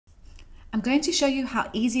I'm going to show you how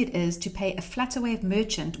easy it is to pay a Flutterwave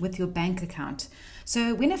merchant with your bank account.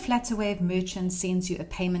 So when a Flutterwave merchant sends you a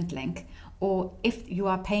payment link, or if you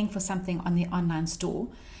are paying for something on the online store,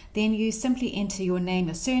 then you simply enter your name,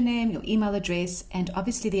 your surname, your email address, and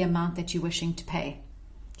obviously the amount that you're wishing to pay.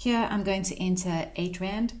 Here I'm going to enter 8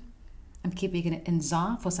 Rand. I'm keeping it in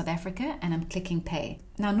ZAR for South Africa, and I'm clicking pay.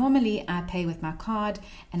 Now normally I pay with my card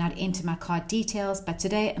and I'd enter my card details, but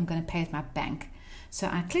today I'm going to pay with my bank. So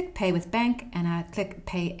I click pay with bank and I click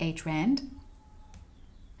pay 8 Rand.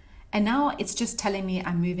 And now it's just telling me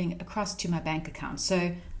I'm moving across to my bank account.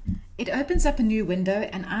 So it opens up a new window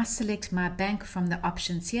and I select my bank from the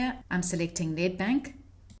options here. I'm selecting Nedbank.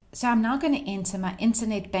 So I'm now going to enter my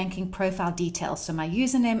internet banking profile details, so my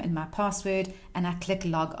username and my password, and I click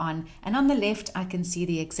log on. And on the left, I can see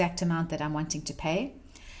the exact amount that I'm wanting to pay.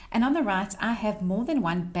 And on the right, I have more than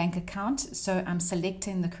one bank account, so I'm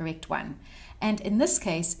selecting the correct one. And in this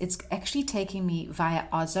case, it's actually taking me via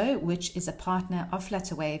Ozo, which is a partner of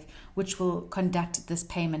Flutterwave, which will conduct this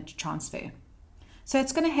payment transfer. So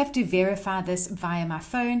it's going to have to verify this via my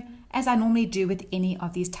phone, as I normally do with any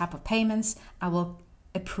of these type of payments. I will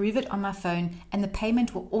approve it on my phone and the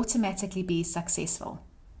payment will automatically be successful.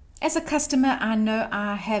 As a customer, I know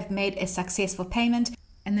I have made a successful payment,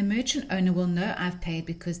 and the merchant owner will know I've paid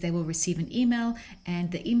because they will receive an email,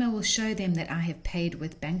 and the email will show them that I have paid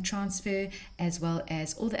with bank transfer as well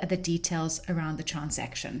as all the other details around the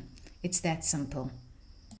transaction. It's that simple.